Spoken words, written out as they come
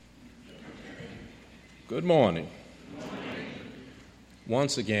Good morning.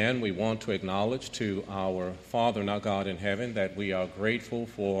 Once again, we want to acknowledge to our Father and our God in heaven that we are grateful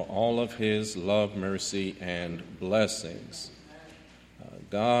for all of His love, mercy, and blessings.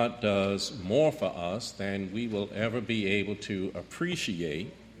 God does more for us than we will ever be able to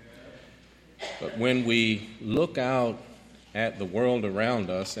appreciate. But when we look out at the world around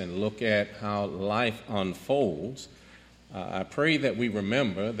us and look at how life unfolds, I pray that we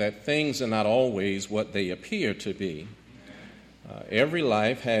remember that things are not always what they appear to be. Every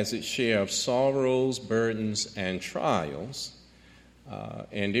life has its share of sorrows, burdens, and trials.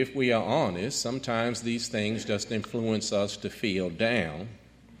 And if we are honest, sometimes these things just influence us to feel down.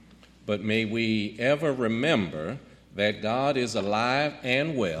 But may we ever remember that God is alive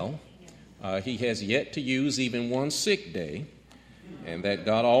and well. He has yet to use even one sick day, and that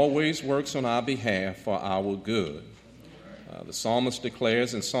God always works on our behalf for our good. The psalmist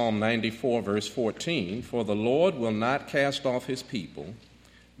declares in Psalm 94, verse 14, "For the Lord will not cast off his people,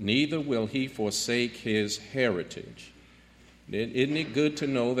 neither will he forsake his heritage." Isn't it good to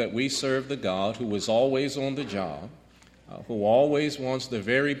know that we serve the God who is always on the job, who always wants the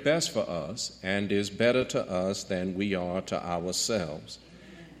very best for us and is better to us than we are to ourselves?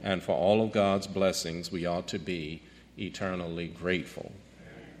 And for all of God's blessings, we ought to be eternally grateful.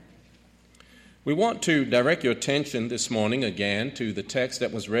 We want to direct your attention this morning again to the text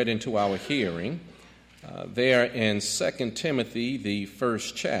that was read into our hearing there in 2 Timothy, the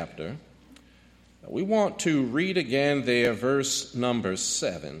first chapter. We want to read again there verse number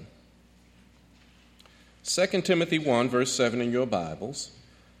 7. 2 Timothy 1, verse 7 in your Bibles.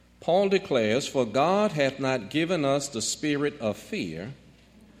 Paul declares, "For God hath not given us the spirit of fear,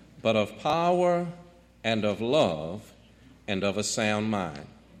 but of power and of love and of a sound mind."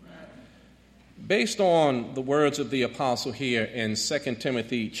 Based on the words of the apostle here in 2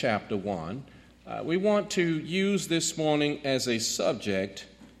 Timothy chapter 1, we want to use this morning as a subject,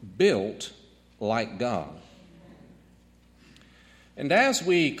 built like God. And as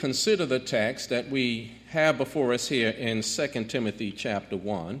we consider the text that we have before us here in 2 Timothy chapter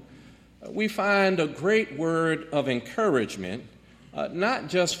 1, we find a great word of encouragement, not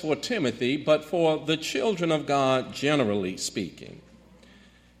just for Timothy, but for the children of God generally speaking.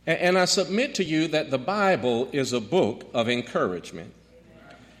 And I submit to you that the Bible is a book of encouragement.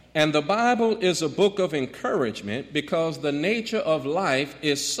 And the Bible is a book of encouragement because the nature of life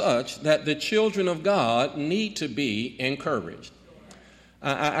is such that the children of God need to be encouraged.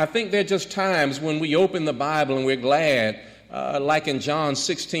 I think there are just times when we open the Bible and we're glad, like in John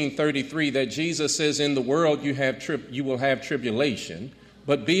 16:33, that Jesus says, "In the world you will have tribulation,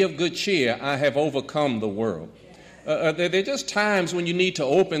 but be of good cheer, I have overcome the world." There are just times when you need to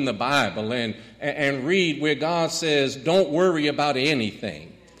open the Bible and read where God says, "Don't worry about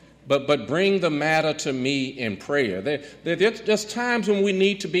anything, but bring the matter to me in prayer." There are just times when we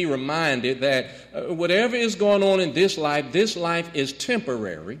need to be reminded that whatever is going on in this life is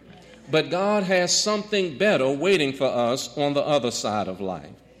temporary, but God has something better waiting for us on the other side of life.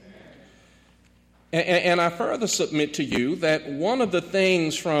 And I further submit to you that one of the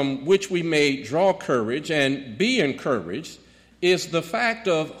things from which we may draw courage and be encouraged is the fact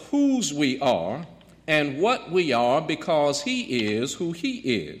of whose we are and what we are because He is who He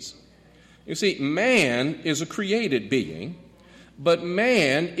is. You see, man is a created being, but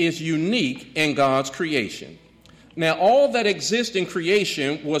man is unique in God's creation. Now, all that exists in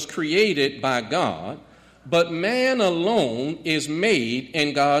creation was created by God, but man alone is made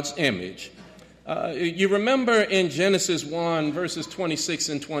in God's image. You remember in Genesis 1, verses 26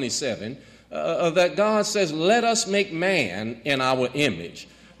 and 27, that God says, "Let us make man in our image."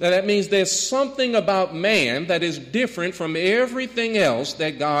 Now, that means there's something about man that is different from everything else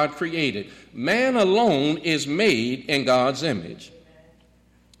that God created. Man alone is made in God's image.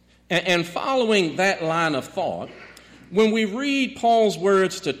 And following that line of thought, when we read Paul's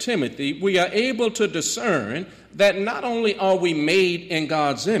words to Timothy, we are able to discern that not only are we made in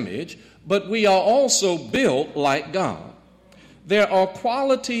God's image, but we are also built like God. There are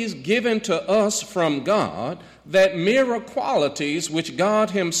qualities given to us from God that mirror qualities which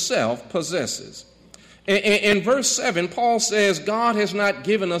God Himself possesses. In verse 7, Paul says, "God has not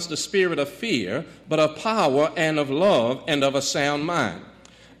given us the spirit of fear, but of power and of love and of a sound mind."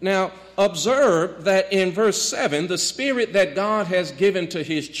 Now, observe that in verse 7, the spirit that God has given to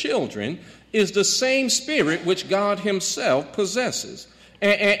His children is the same spirit which God Himself possesses.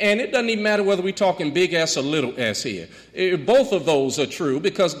 And it doesn't even matter whether we're talking big S or little s here. Both of those are true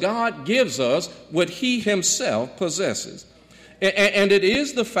because God gives us what He Himself possesses. And it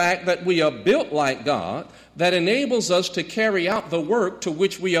is the fact that we are built like God that enables us to carry out the work to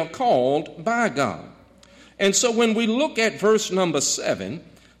which we are called by God. And so when we look at verse number 7,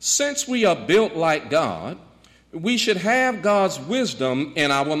 since we are built like God, we should have God's wisdom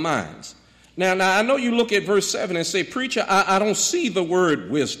in our minds. Now I know you look at verse 7 and say, preacher, I don't see the word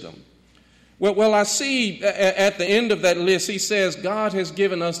wisdom. Well, I see at the end of that list, he says, God has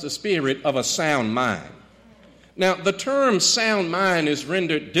given us the spirit of a sound mind. Now, the term sound mind is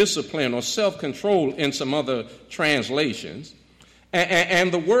rendered discipline or self-control in some other translations.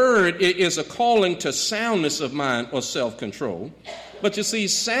 And the word is a calling to soundness of mind or self-control. But you see,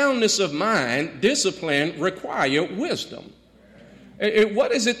 soundness of mind, discipline, require wisdom.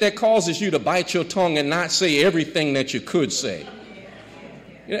 What is it that causes you to bite your tongue and not say everything that you could say?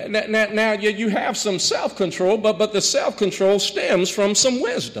 Now you have some self-control, but the self-control stems from some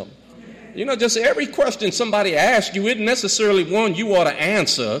wisdom. Just every question somebody asks you isn't necessarily one you ought to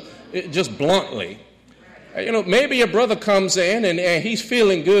answer just bluntly. Maybe a brother comes in and he's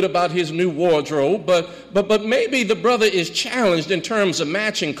feeling good about his new wardrobe, but maybe the brother is challenged in terms of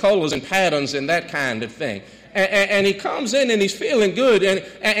matching colors and patterns and that kind of thing. And he comes in and he's feeling good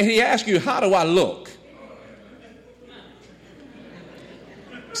and he asks you, how do I look?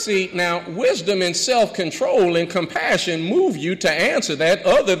 See, now, wisdom and self-control and compassion move you to answer that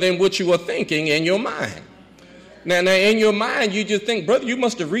other than what you are thinking in your mind. Now, in your mind, you just think, brother, you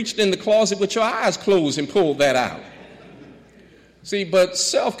must have reached in the closet with your eyes closed and pulled that out. See, but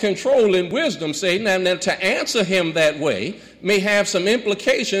self-control and wisdom say, now to answer him that way may have some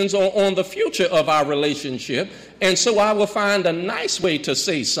implications on the future of our relationship, and so I will find a nice way to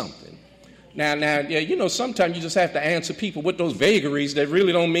say something. Now, sometimes you just have to answer people with those vagaries that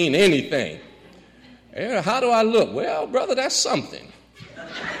really don't mean anything. How do I look? Well, brother, that's something.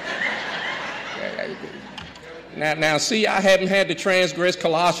 Now, see, I haven't had to transgress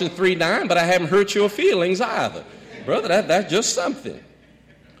Colossians 3:9, but I haven't hurt your feelings either. Brother, that's just something.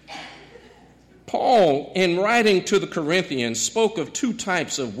 Paul, in writing to the Corinthians, spoke of two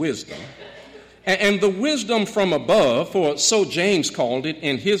types of wisdom. And the wisdom from above, for so James called it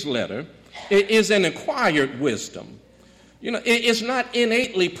in his letter, it is an acquired wisdom. It's not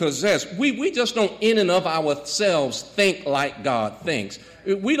innately possessed. We just don't in and of ourselves think like God thinks.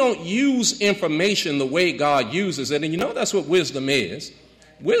 We don't use information the way God uses it. And that's what wisdom is.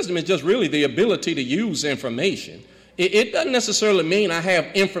 Wisdom is just really the ability to use information. It doesn't necessarily mean I have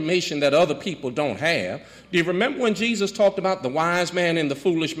information that other people don't have. Do you remember when Jesus talked about the wise man and the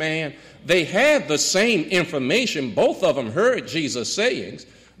foolish man? They had the same information. Both of them heard Jesus' sayings.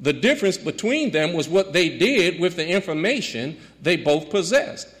 The difference between them was what they did with the information they both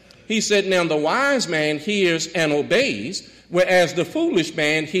possessed. He said, now the wise man hears and obeys, whereas the foolish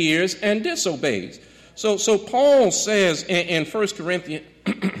man hears and disobeys. So Paul says in 1 Corinthians,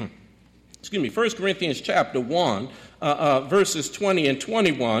 1 Corinthians chapter 1, verses 20 and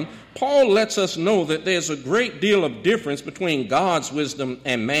 21, Paul lets us know that there's a great deal of difference between God's wisdom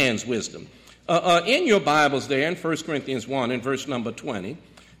and man's wisdom. In your Bibles there, in 1 Corinthians 1, in verse number 20,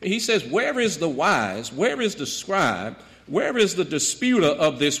 he says, where is the wise? Where is the scribe? Where is the disputer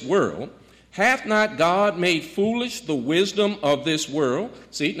of this world? Hath not God made foolish the wisdom of this world?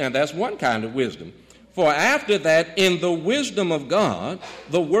 See, now that's one kind of wisdom. For after that, in the wisdom of God,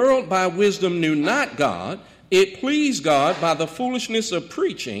 the world by wisdom knew not God. It pleased God by the foolishness of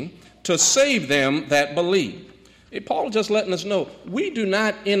preaching to save them that believe. Paul just letting us know, we do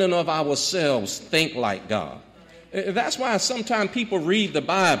not in and of ourselves think like God. That's why sometimes people read the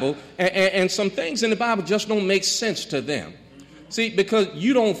Bible and some things in the Bible just don't make sense to them. See, because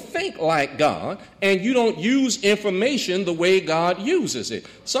you don't think like God and you don't use information the way God uses it.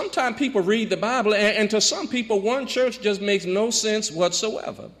 Sometimes people read the Bible and to some people one church just makes no sense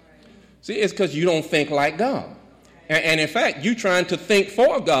whatsoever. See, it's because you don't think like God. And in fact, you're trying to think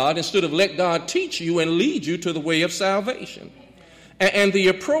for God instead of let God teach you and lead you to the way of salvation. And the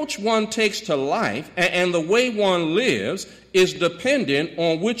approach one takes to life and the way one lives is dependent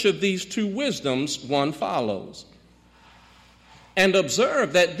on which of these two wisdoms one follows. And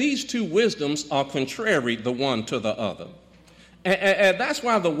observe that these two wisdoms are contrary the one to the other. And that's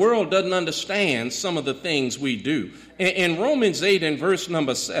why the world doesn't understand some of the things we do. In Romans 8 and verse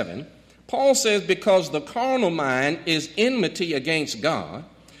number 7, Paul says, because the carnal mind is enmity against God,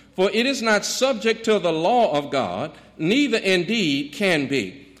 for it is not subject to the law of God, neither indeed can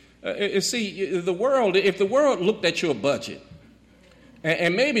be. See, if the world looked at your budget,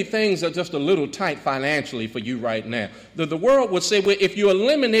 and maybe things are just a little tight financially for you right now, the world would say, well, if you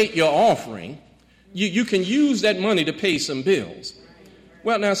eliminate your offering, you can use that money to pay some bills.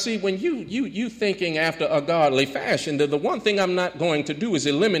 Well, now, see, when you thinking after a godly fashion, the one thing I'm not going to do is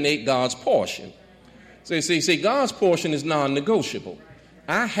eliminate God's portion. See, God's portion is non-negotiable.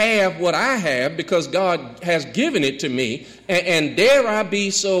 I have what I have because God has given it to me, and dare I be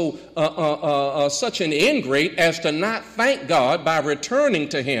so such an ingrate as to not thank God by returning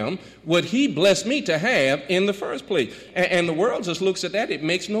to him what he blessed me to have in the first place. And the world just looks at that. It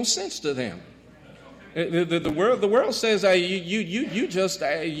makes no sense to them. The world says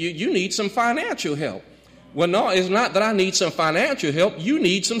you need some financial help. Well, no, it's not that I need some financial help. You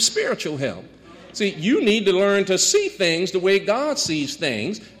need some spiritual help. See, you need to learn to see things the way God sees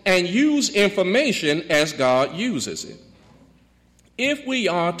things and use information as God uses it. If we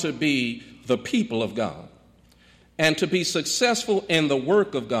are to be the people of God and to be successful in the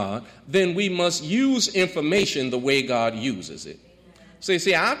work of God, then we must use information the way God uses it.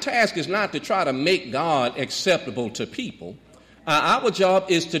 See, our task is not to try to make God acceptable to people. Our job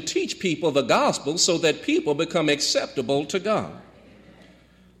is to teach people the gospel so that people become acceptable to God.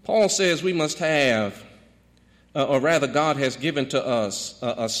 Paul says we must have, or rather God has given to us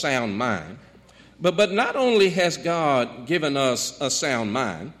a sound mind. But not only has God given us a sound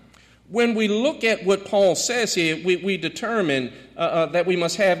mind, when we look at what Paul says here, we determine that we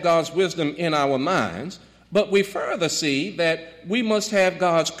must have God's wisdom in our minds, but we further see that we must have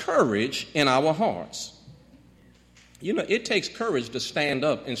God's courage in our hearts. You know, it takes courage to stand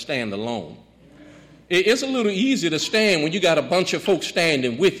up and stand alone. It's a little easy to stand when you got a bunch of folks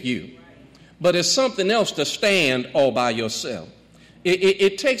standing with you, but it's something else to stand all by yourself.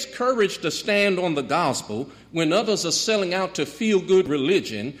 It takes courage to stand on the gospel when others are selling out to feel-good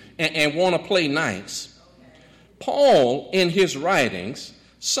religion and want to play nice. Paul, in his writings,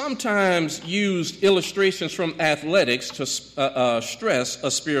 sometimes used illustrations from athletics to stress a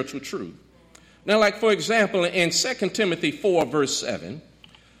spiritual truth. Now, like, for example, in 2 Timothy 4, verse 7,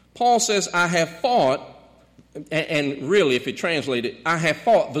 Paul says, I have fought, and really, if you translate it, I have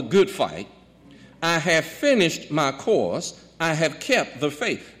fought the good fight. I have finished my course. I have kept the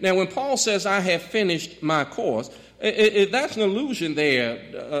faith. Now, when Paul says, I have finished my course, that's an allusion there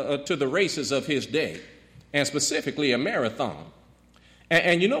to the races of his day, and specifically a marathon.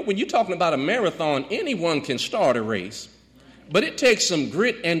 And you know, when you're talking about a marathon, anyone can start a race, but it takes some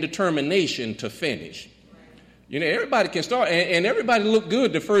grit and determination to finish. You know, everybody can start, and everybody look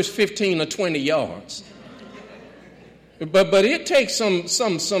good the first 15 or 20 yards. But it takes some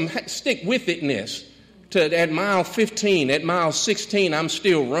stick-with-itness to at mile 15, at mile 16, I'm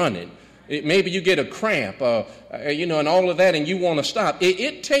still running. Maybe you get a cramp, and all of that, and you want to stop.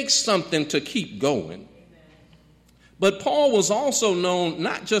 It takes something to keep going. But Paul was also known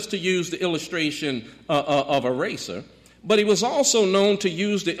not just to use the illustration of a racer, but he was also known to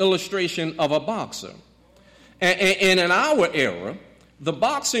use the illustration of a boxer. And in our era, the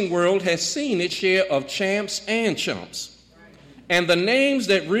boxing world has seen its share of champs and chumps. And the names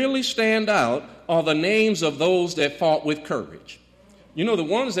that really stand out are the names of those that fought with courage. You know, the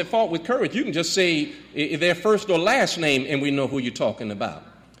ones that fought with courage, you can just say their first or last name and we know who you're talking about.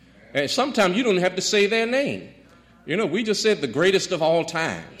 And sometimes you don't have to say their name. You know, we just said the greatest of all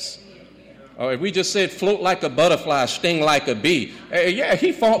times. Or we just said float like a butterfly, sting like a bee. Yeah,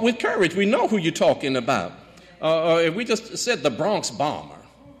 he fought with courage. We know who you're talking about. We just said the Bronx Bomber.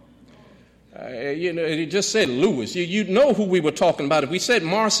 It just said Lewis. You know who we were talking about. If we said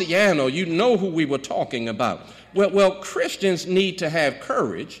Marciano, you know who we were talking about. Well, Christians need to have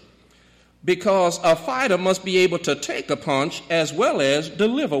courage because a fighter must be able to take a punch as well as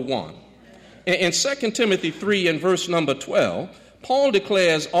deliver one. In 2 Timothy 3 and verse number 12, Paul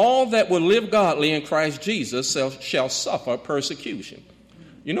declares all that will live godly in Christ Jesus shall suffer persecution.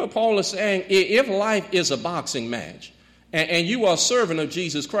 You know, Paul is saying if life is a boxing match and you are a servant of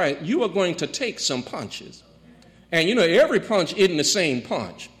Jesus Christ, you are going to take some punches. And, you know, every punch isn't the same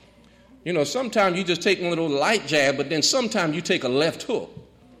punch. You know, sometimes you just take a little light jab, but then sometimes you take a left hook.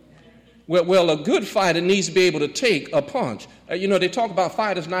 Well, a good fighter needs to be able to take a punch. They talk about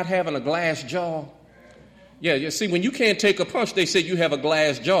fighters not having a glass jaw. Yeah, you see, when you can't take a punch, they say you have a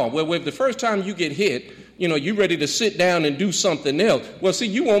glass jaw. Well, if the first time you get hit, you're ready to sit down and do something else. Well, see,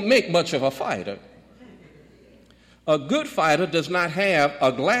 you won't make much of a fighter. A good fighter does not have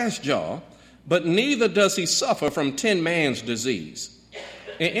a glass jaw, but neither does he suffer from Tin Man's disease.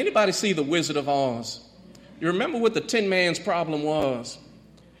 Anybody see The Wizard of Oz? You remember what the Tin Man's problem was?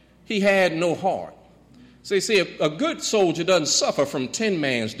 He had no heart. So you see, a good soldier doesn't suffer from Tin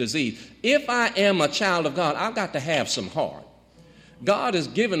Man's disease. If I am a child of God, I've got to have some heart. God has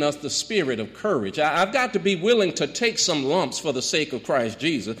given us the spirit of courage. I've got to be willing to take some lumps for the sake of Christ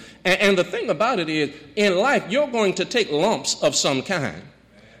Jesus. And the thing about it is, in life, you're going to take lumps of some kind.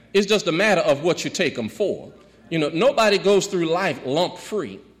 It's just a matter of what you take them for. Nobody goes through life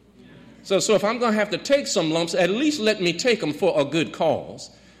lump-free. So if I'm going to have to take some lumps, at least let me take them for a good cause.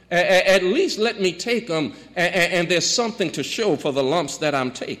 At least let me take them, and there's something to show for the lumps that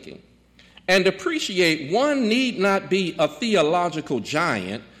I'm taking. And appreciate one need not be a theological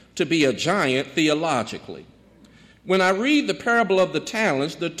giant to be a giant theologically. When I read the parable of the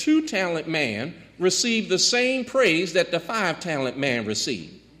talents, the 2-talent man received the same praise that the 5-talent man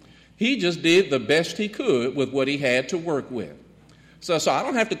received. He just did the best he could with what he had to work with. So I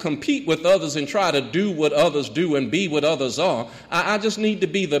don't have to compete with others and try to do what others do and be what others are. I just need to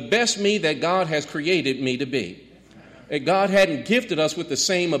be the best me that God has created me to be. If God hadn't gifted us with the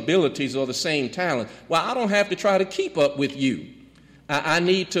same abilities or the same talent, well, I don't have to try to keep up with you. I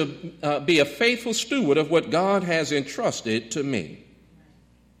need to be a faithful steward of what God has entrusted to me.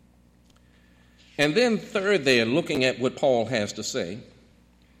 And then third there, looking at what Paul has to say.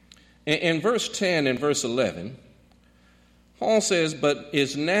 In verse 10 and verse 11, Paul says, "But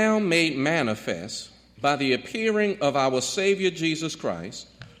is now made manifest by the appearing of our Savior Jesus Christ,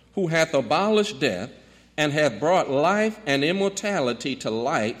 who hath abolished death, and hath brought life and immortality to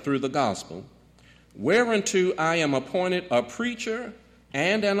light through the gospel, whereunto I am appointed a preacher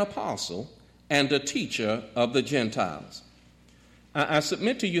and an apostle and a teacher of the Gentiles." I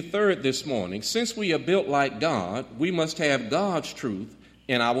submit to you third this morning, since we are built like God, we must have God's truth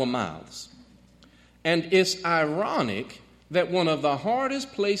in our mouths. And it's ironic that one of the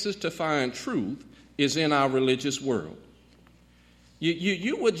hardest places to find truth is in our religious world.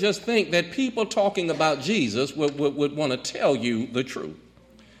 You would just think that people talking about Jesus would want to tell you the truth.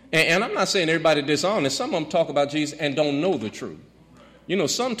 And I'm not saying everybody dishonest. Some of them talk about Jesus and don't know the truth. You know,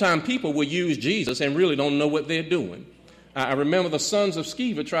 sometimes people will use Jesus and really don't know what they're doing. I remember the sons of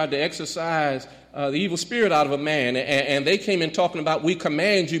Sceva tried to exorcise the evil spirit out of a man, and they came in talking about, "We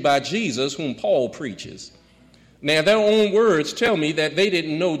command you by Jesus whom Paul preaches." Now, their own words tell me that they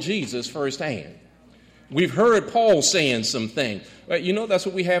didn't know Jesus firsthand. We've heard Paul saying some things. You know, that's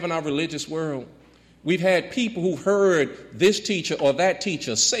what we have in our religious world. We've had people who've heard this teacher or that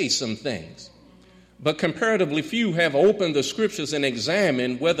teacher say some things. But comparatively few have opened the scriptures and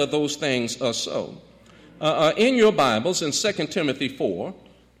examined whether those things are so. In your Bibles, in 2 Timothy 4,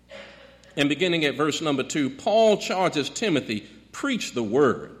 and beginning at verse number 2, Paul charges Timothy, preach the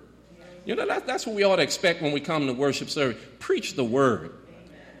word. You know, that's what we ought to expect when we come to worship service. Preach the word.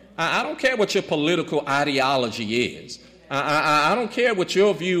 I don't care what your political ideology is. I don't care what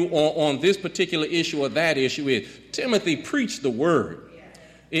your view on this particular issue or that issue is. Timothy, preach the word.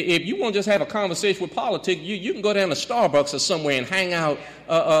 If you want to just have a conversation with politics, you can go down to Starbucks or somewhere and hang out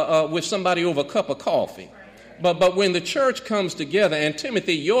with somebody over a cup of coffee. But when the church comes together, and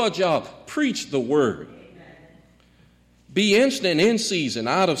Timothy, your job, preach the word. Be instant in season,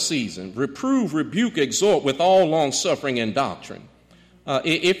 out of season. Reprove, rebuke, exhort with all long-suffering and doctrine.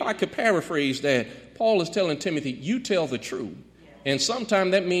 If I could paraphrase that, Paul is telling Timothy, you tell the truth. And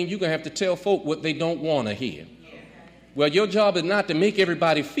sometimes that means you're going to have to tell folk what they don't want to hear. Well, your job is not to make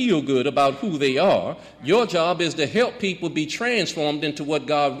everybody feel good about who they are. Your job is to help people be transformed into what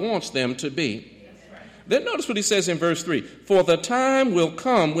God wants them to be. Then notice what he says in verse 3. "For the time will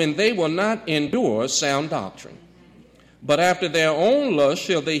come when they will not endure sound doctrine. But after their own lust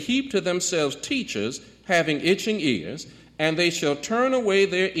shall they heap to themselves teachers having itching ears, and they shall turn away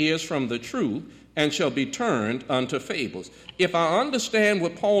their ears from the truth, and shall be turned unto fables." If I understand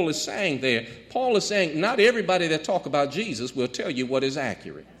what Paul is saying there, Paul is saying not everybody that talk about Jesus will tell you what is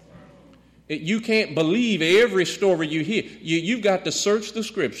accurate. You can't believe every story you hear. You've got to search the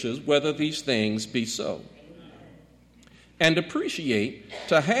scriptures whether these things be so. And appreciate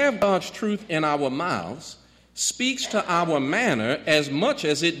to have God's truth in our mouths speaks to our manner as much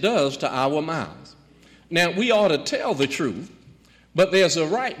as it does to our mouths. Now, we ought to tell the truth, but there's a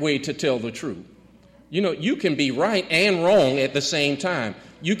right way to tell the truth. You know, you can be right and wrong at the same time.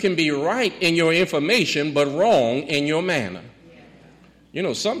 You can be right in your information, but wrong in your manner. You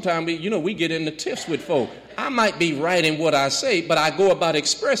know, sometimes we get into tiffs with folk. I might be right in what I say, but I go about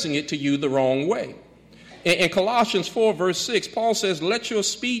expressing it to you the wrong way. In Colossians 4, verse 6, Paul says, "Let your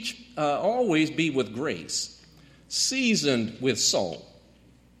speech always be with grace, seasoned with salt."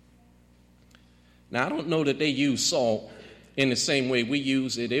 Now, I don't know that they use salt in the same way we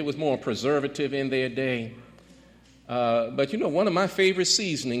use it. It was more preservative in their day. But, you know, one of my favorite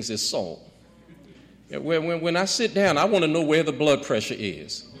seasonings is salt. When I sit down, I want to know where the blood pressure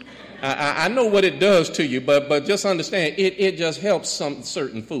is. I know what it does to you, but just understand, it just helps some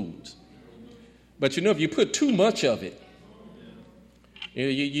certain foods. But, you know, if you put too much of it,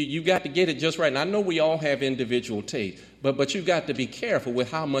 you got to get it just right. And I know we all have individual tastes, but you've got to be careful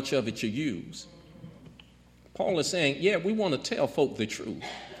with how much of it you use. Paul is saying, yeah, we want to tell folk the truth.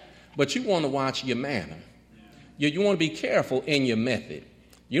 but you want to watch your manner. You want to be careful in your method.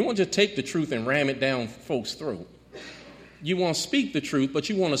 You don't want to just take the truth and ram it down folks' throat. You want to speak the truth, but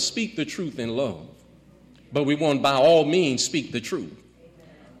you want to speak the truth in love. But we want, by all means, speak the truth.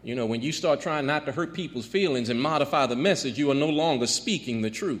 You know, when you start trying not to hurt people's feelings and modify the message, you are no longer speaking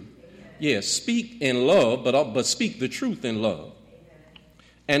the truth. Yes, speak in love, but speak the truth in love.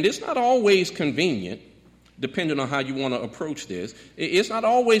 And it's not always convenient, depending on how you want to approach this. It's not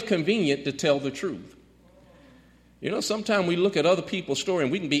always convenient to tell the truth. You know, sometimes we look at other people's story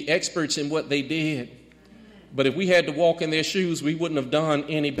and we can be experts in what they did. But if we had to walk in their shoes, we wouldn't have done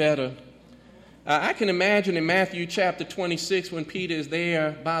any better. I can imagine in Matthew chapter 26 when Peter is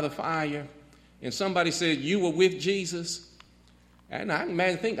there by the fire and somebody said, "You were with Jesus." And I can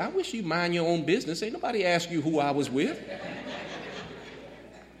imagine I wish you'd mind your own business. Ain't nobody asked you who I was with.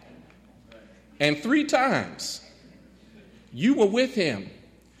 And 3 times, you were with him.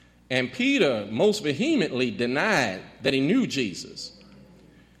 And Peter most vehemently denied that he knew Jesus.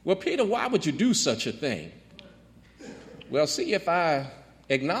 Well, Peter, why would you do such a thing? Well, see, if I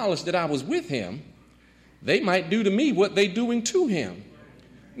acknowledge that I was with him, they might do to me what they're doing to him.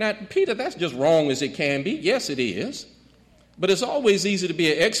 Now, Peter, that's just wrong as it can be. Yes, it is. But it's always easy to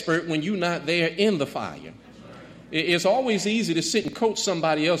be an expert when you're not there in the fire. It's always easy to sit and coach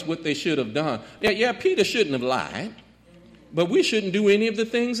somebody else what they should have done. Yeah, Peter shouldn't have lied, but we shouldn't do any of the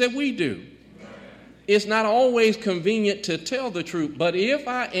things that we do. It's not always convenient to tell the truth, but if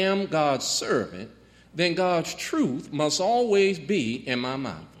I am God's servant, then God's truth must always be in my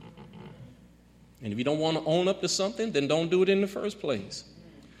mouth. And if you don't want to own up to something, then don't do it in the first place.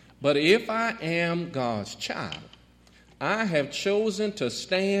 But if I am God's child, I have chosen to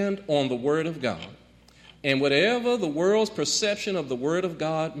stand on the Word of God. And whatever the world's perception of the Word of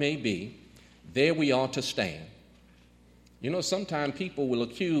God may be, there we ought to stand. You know, sometimes people will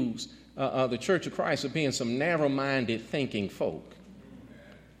accuse the Church of Christ of being some narrow-minded thinking folk.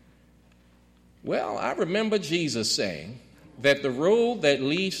 Well, I remember Jesus saying that the road that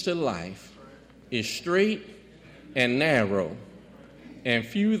leads to life is straight and narrow, and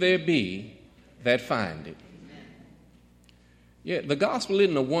few there be that find it. Yeah, the gospel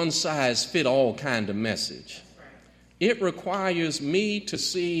isn't a one-size-fit-all kind of message. It requires me to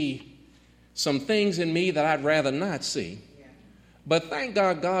see some things in me that I'd rather not see. But thank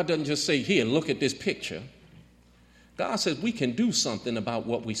God, God doesn't just say, "Here, look at this picture." God says we can do something about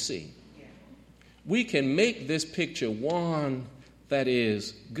what we see. We can make this picture one that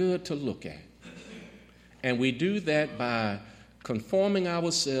is good to look at. And we do that by conforming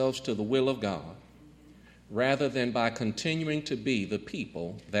ourselves to the will of God, rather than by continuing to be the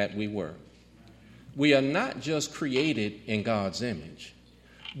people that we were. We are not just created in God's image.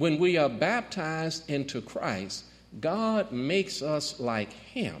 When we are baptized into Christ, God makes us like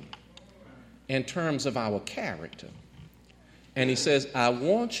him in terms of our character. And he says, "I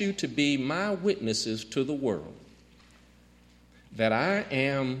want you to be my witnesses to the world that I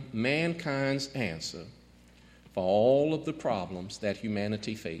am mankind's answer for all of the problems that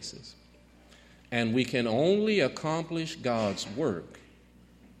humanity faces." And we can only accomplish God's work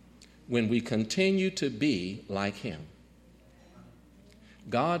when we continue to be like him.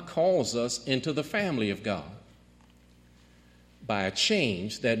 God calls us into the family of God by a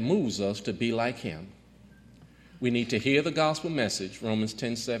change that moves us to be like him. We need to hear the gospel message, Romans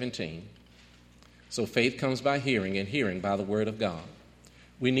 10:17. So faith comes by hearing, and hearing by the word of God.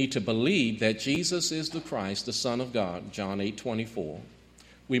 We need to believe that Jesus is the Christ, the Son of God, John 8:24.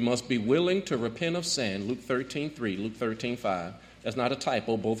 We must be willing to repent of sin, Luke 13:3, Luke 13:5. That's not a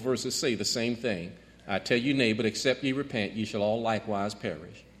typo. Both verses say the same thing. I tell you, neighbor, except ye repent, ye shall all likewise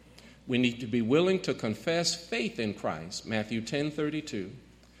perish. We need to be willing to confess faith in Christ, Matthew 10:32,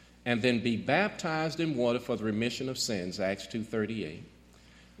 and then be baptized in water for the remission of sins, Acts 2:38.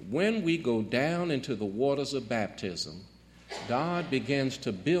 When we go down into the waters of baptism, God begins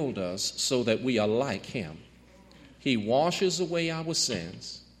to build us so that we are like him. He washes away our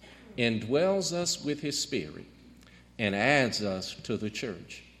sins, indwells us with his Spirit, and adds us to the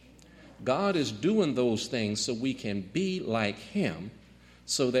church. God is doing those things so we can be like him,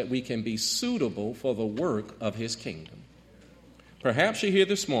 so that we can be suitable for the work of his kingdom. Perhaps you're here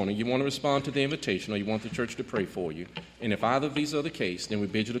this morning, you want to respond to the invitation, or you want the church to pray for you. And if either of these are the case, then we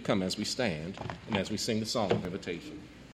bid you to come as we stand and as we sing the song of invitation.